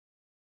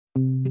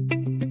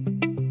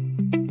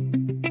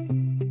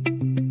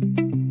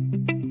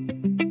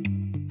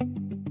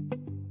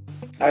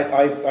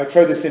I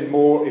throw this in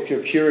more if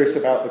you're curious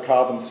about the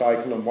carbon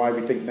cycle and why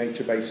we think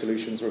nature-based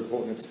solutions are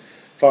important. It's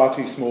far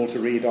too small to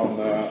read on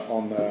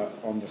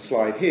the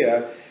slide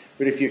here.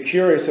 But if you're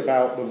curious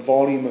about the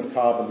volume of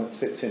carbon that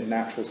sits in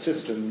natural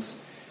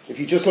systems, if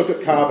you just look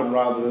at carbon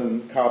rather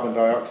than carbon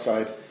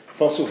dioxide,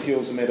 fossil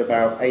fuels emit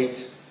about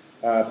 8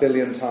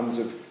 billion tons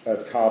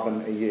of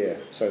carbon a year.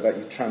 So that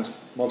you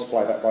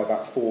multiply that by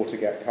about 4 to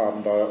get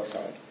carbon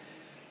dioxide.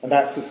 And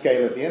that's the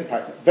scale of the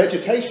impact.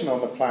 Vegetation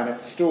on the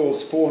planet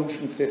stores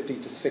 450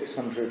 to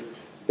 600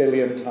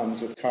 billion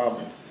tons of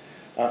carbon.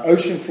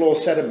 Ocean floor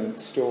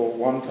sediments store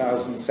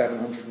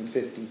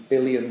 1,750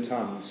 billion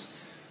tons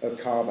of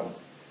carbon.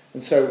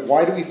 And so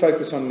why do we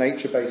focus on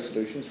nature-based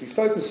solutions? We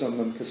focus on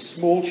them because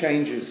small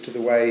changes to the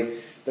way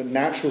that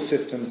natural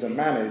systems are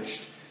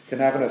managed can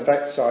have an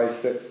effect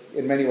size that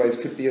in many ways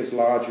could be as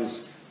large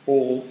as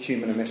all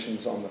human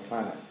emissions on the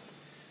planet.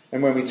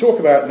 And when we talk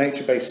about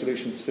nature-based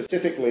solutions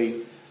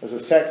specifically, as a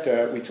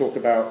sector, we talk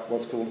about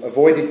what's called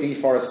avoided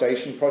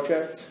deforestation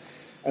projects.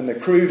 And the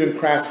crude and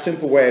crass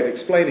simple way of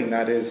explaining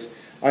that is,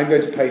 I'm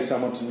going to pay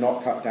someone to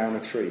not cut down a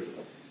tree.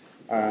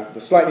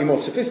 The slightly more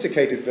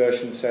sophisticated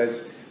version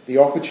says the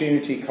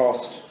opportunity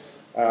cost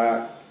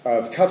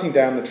of cutting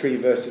down the tree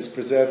versus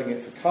preserving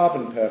it for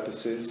carbon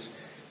purposes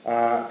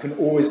can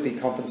always be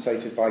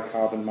compensated by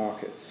carbon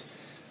markets.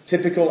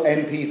 Typical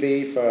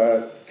NPV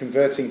for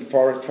converting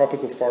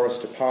tropical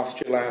forest to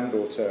pasture land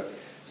or to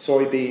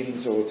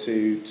soybeans or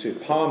to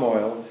palm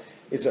oil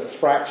is a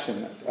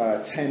fraction,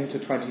 10 to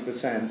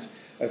 20%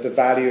 of the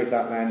value of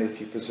that land if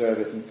you preserve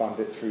it and fund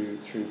it through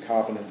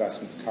carbon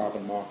investments,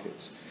 carbon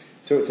markets.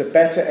 So it's a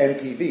better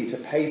NPV to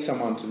pay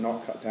someone to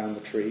not cut down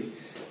the tree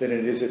than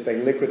it is if they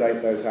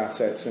liquidate those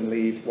assets and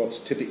leave what's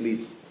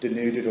typically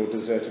denuded or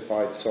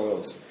desertified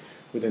soils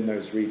within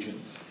those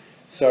regions.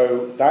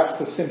 So that's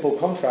the simple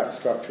contract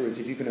structure, is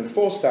if you can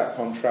enforce that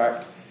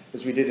contract,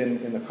 as we did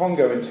in the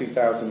Congo in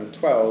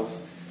 2012,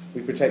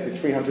 we protected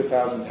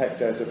 300,000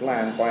 hectares of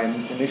land by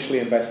initially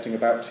investing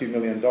about $2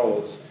 million.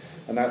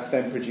 And that's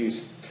then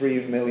produced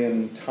 3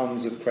 million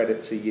tons of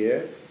credits a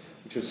year,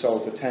 which have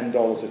sold for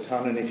 $10 a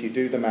ton. And if you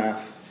do the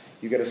math,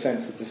 you get a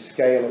sense of the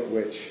scale at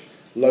which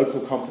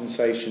local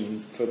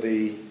compensation for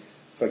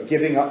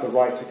giving up the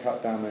right to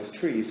cut down those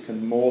trees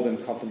can more than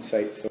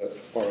compensate for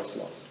forest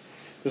loss.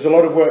 There's a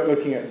lot of work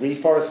looking at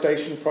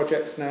reforestation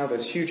projects now.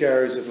 There's huge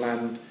areas of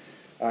land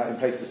in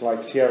places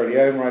like Sierra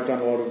Leone, where I've done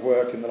a lot of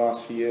work in the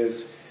last few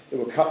years, that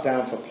were cut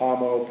down for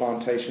palm oil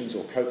plantations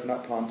or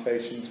coconut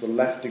plantations, were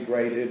left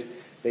degraded.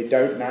 They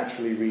don't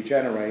naturally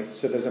regenerate.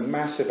 So there's a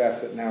massive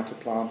effort now to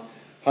plant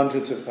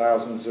hundreds of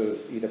thousands of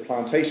either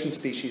plantation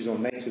species or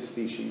native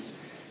species,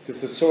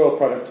 because the soil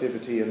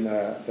productivity and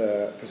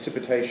the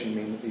precipitation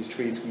mean that these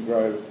trees can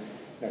grow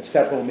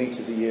several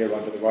meters a year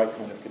under the right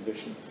kind of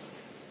conditions.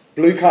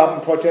 Blue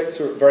carbon projects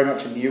are very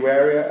much a new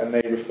area, and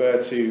they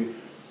refer to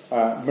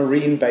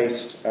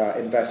marine-based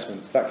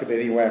investments. That could be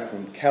anywhere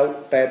from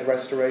kelp bed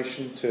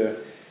restoration to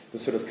the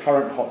sort of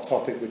current hot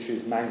topic, which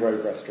is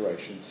mangrove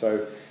restoration.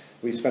 So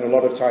we spent a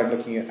lot of time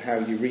looking at how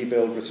you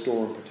rebuild,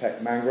 restore, and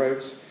protect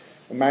mangroves.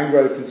 A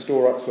mangrove can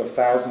store up to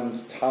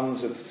 1,000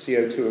 tons of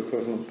CO2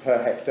 equivalent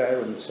per hectare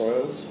in the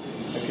soils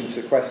and can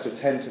sequester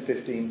 10 to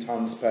 15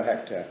 tons per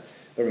hectare.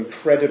 They're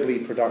incredibly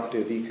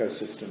productive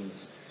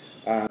ecosystems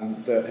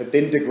that have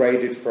been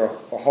degraded for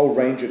a whole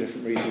range of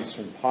different reasons,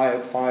 from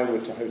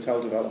firewood to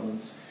hotel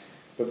developments.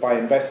 But by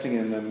investing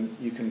in them,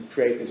 you can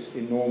create this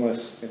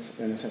enormous, it's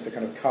in a sense a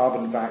kind of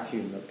carbon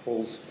vacuum that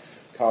pulls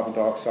carbon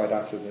dioxide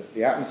out of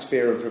the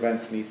atmosphere and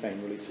prevents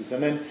methane releases.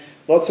 And then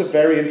lots of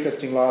very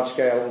interesting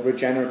large-scale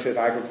regenerative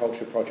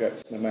agriculture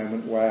projects at the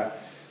moment where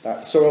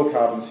that soil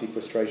carbon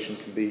sequestration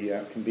can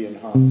be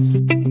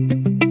enhanced.